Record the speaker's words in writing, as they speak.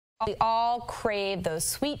We all crave those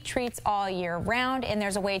sweet treats all year round, and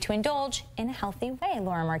there's a way to indulge in a healthy way.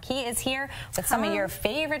 Laura Marquis is here with some of your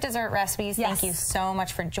favorite dessert recipes. Yes. Thank you so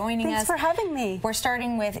much for joining us. Thanks for having me. We're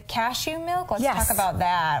starting with cashew milk. Let's talk about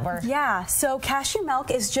that. Yeah, so cashew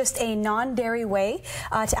milk is just a non-dairy way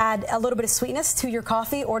to add a little bit of sweetness to your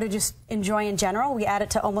coffee or to just enjoy in general. We add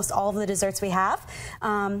it to almost all of the desserts we have.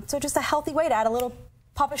 So just a healthy way to add a little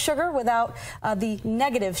pop of sugar without the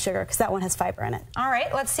negative sugar, because that one has fiber in it. All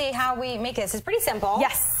right, let's see how we make this. It's pretty simple.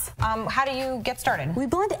 Yes. How do you get started? We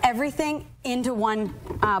blend everything into one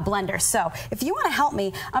blender. So if you want to help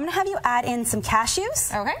me, I'm going to have you add in some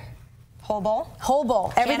cashews. Okay. Whole bowl? Whole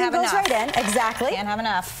bowl. Everything goes right in. Exactly. Can't have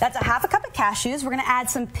enough. That's a half a cup of cashews. We're going to add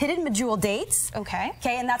some pitted medjool dates. Okay.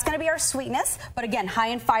 Okay, and that's going to be our sweetness, but again, high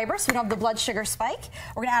in fiber, so we don't have the blood sugar spike.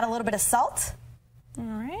 We're going to add a little bit of salt. All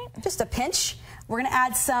right. Just a pinch. We're going to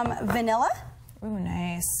add some vanilla. Ooh,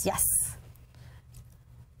 nice. Yes.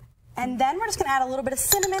 And then we're just going to add a little bit of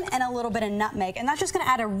cinnamon and a little bit of nutmeg. And that's just going to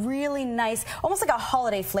add a really nice, almost like a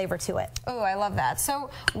holiday flavor to it. Oh, I love that. So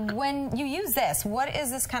when you use this, what is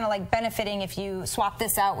this kind of like benefiting if you swap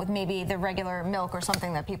this out with maybe the regular milk or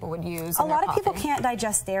something that people would use in A lot their of people coffee? can't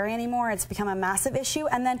digest dairy anymore. It's become a massive issue.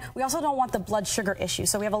 And then we also don't want the blood sugar issue.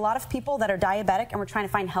 So we have a lot of people that are diabetic and we're trying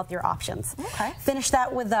to find healthier options. Okay. Finish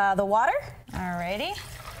that with the water. Alrighty.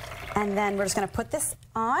 And then we're just going to put this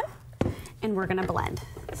on and we're going to blend.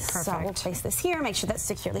 Perfect. So we'll place this here, make sure that's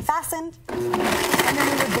securely fastened, and then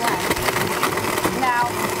we would blend. Now,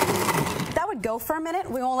 that would go for a minute.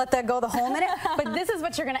 We won't let that go the whole minute, but this is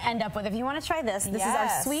what you're going to end up with. If you want to try this, this is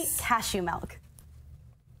our sweet cashew milk.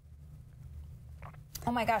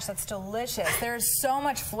 Oh my gosh, that's delicious. There's so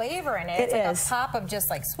much flavor in it. It it's is. like a pop of just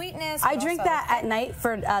like sweetness. I drink that at night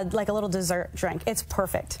for like a little dessert drink. It's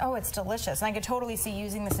perfect. Oh, it's delicious. And I could totally see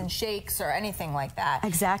using this in shakes or anything like that.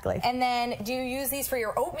 Exactly. And then do you use these for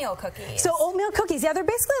your oatmeal cookies? So oatmeal cookies, yeah, they're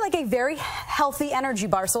basically like a very healthy energy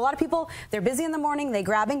bar. So a lot of people, they're busy in the morning, they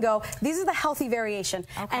grab and go. These are the healthy variation.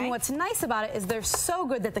 Okay. And what's nice about it is they're so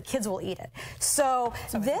good that the kids will eat it. So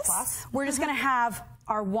this, we're just going to have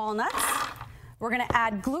our walnuts. We're going to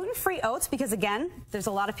add gluten-free oats because, again, there's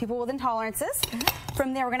a lot of people with intolerances.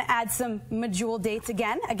 From there, we're going to add some medjool dates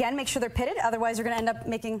again. Again, make sure they're pitted. Otherwise, you're going to end up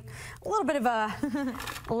making a little bit of a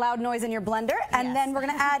loud noise in your blender. And then we're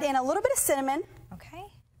going to add in a little bit of cinnamon. Okay.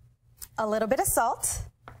 A little bit of salt.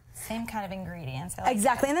 Same kind of ingredients. I like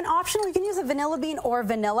exactly. that. And then optional, you can use a vanilla bean or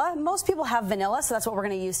vanilla. Most people have vanilla, so that's what we're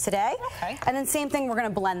going to use today. Okay. And then same thing, we're going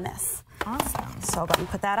to blend this. Awesome. So I'll go ahead and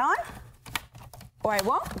put that on. Or I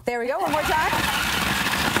won't. There we go. One more time.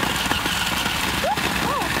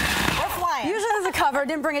 We're flying. Usually there's a cover.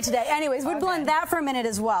 Didn't bring it today. Anyways, we'd blend that for a minute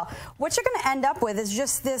as well. What you're going to end up with is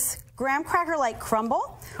just this graham cracker-like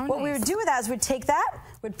crumble. What we would do with that is we'd take that,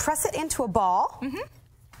 we'd press it into a ball,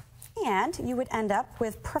 and you would end up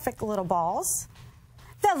with perfect little balls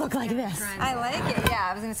that look like this. I like it. Yeah,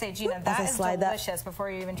 I was going to say, Gina, that is delicious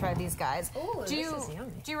before you even tried these guys. Ooh, do you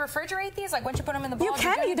refrigerate these? Like once you put them in the bowl? You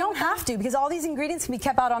can. You don't have to because all these ingredients can be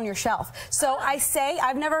kept out on your shelf. So I say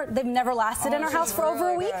they've never lasted in our house for over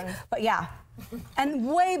a week. But yeah, and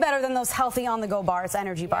way better than those healthy on-the-go bars,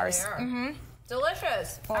 energy bars. They are.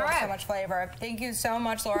 Delicious. All right. So much flavor. Thank you so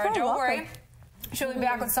much, Laura. Don't worry. She'll be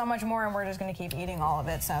back with so much more, and we're just going to keep eating all of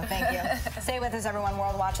it. So thank you. Stay with us, everyone.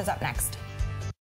 World Watch is up next.